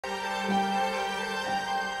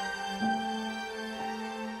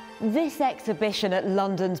This exhibition at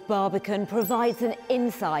London's Barbican provides an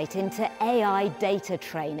insight into AI data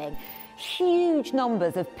training. Huge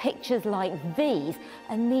numbers of pictures like these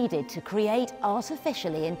are needed to create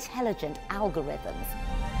artificially intelligent algorithms.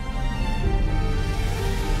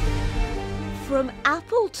 From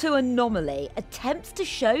Apple to Anomaly attempts to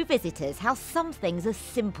show visitors how some things are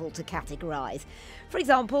simple to categorise. For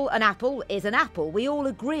example, an apple is an apple, we all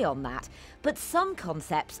agree on that. But some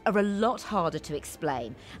concepts are a lot harder to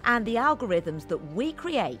explain, and the algorithms that we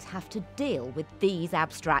create have to deal with these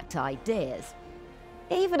abstract ideas.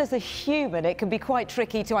 Even as a human, it can be quite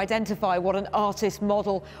tricky to identify what an artist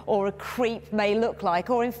model or a creep may look like,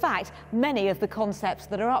 or in fact, many of the concepts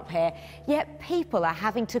that are up here. Yet people are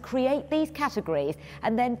having to create these categories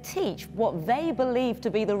and then teach what they believe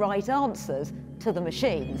to be the right answers to the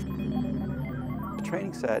machines. The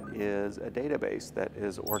training set is a database that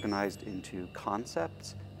is organized into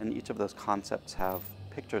concepts, and each of those concepts have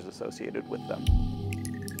pictures associated with them.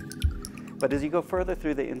 But as you go further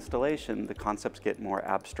through the installation, the concepts get more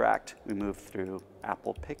abstract. We move through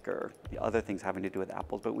apple picker, the other things having to do with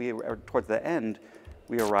apples, but towards the end,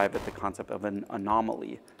 we arrive at the concept of an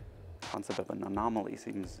anomaly. The concept of an anomaly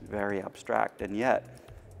seems very abstract, and yet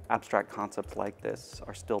abstract concepts like this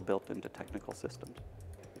are still built into technical systems.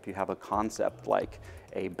 If you have a concept like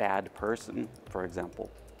a bad person, for example,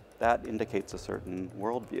 that indicates a certain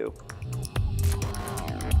worldview.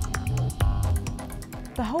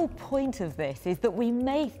 The whole point of this is that we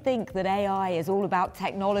may think that AI is all about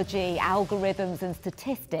technology, algorithms and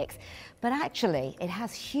statistics, but actually it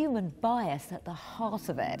has human bias at the heart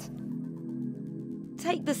of it.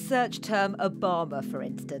 Take the search term Obama, for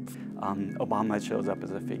instance. Obama shows up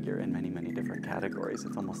as a figure in many, many different categories.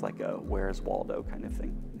 It's almost like a Where's Waldo kind of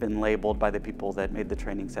thing. Been labeled by the people that made the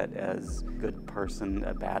training set as good person,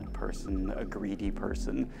 a bad person, a greedy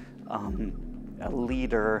person, a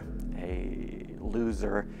leader, a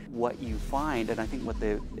loser. What you find, and I think what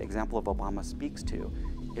the example of Obama speaks to,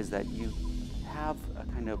 is that you have a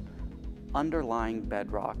kind of underlying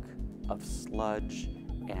bedrock of sludge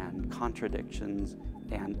and contradictions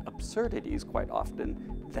and absurdities quite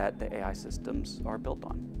often that the AI systems are built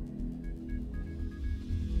on.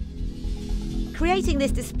 Creating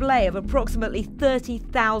this display of approximately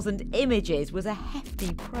 30,000 images was a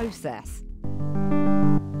hefty process.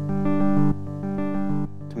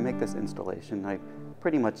 To make this installation, I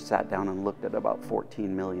pretty much sat down and looked at about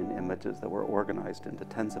 14 million images that were organized into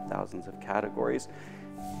tens of thousands of categories.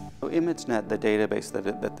 So ImageNet, the database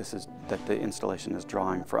that the installation is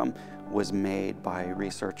drawing from, was made by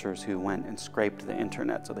researchers who went and scraped the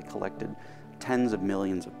internet. So they collected tens of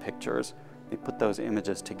millions of pictures. They put those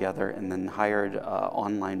images together and then hired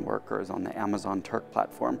online workers on the Amazon Turk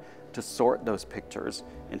platform to sort those pictures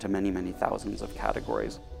into many, many thousands of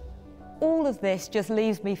categories. All of this just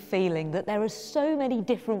leaves me feeling that there are so many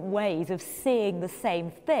different ways of seeing the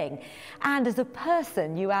same thing. And as a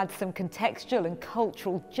person, you add some contextual and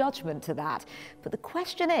cultural judgment to that. But the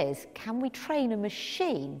question is, can we train a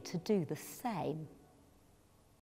machine to do the same?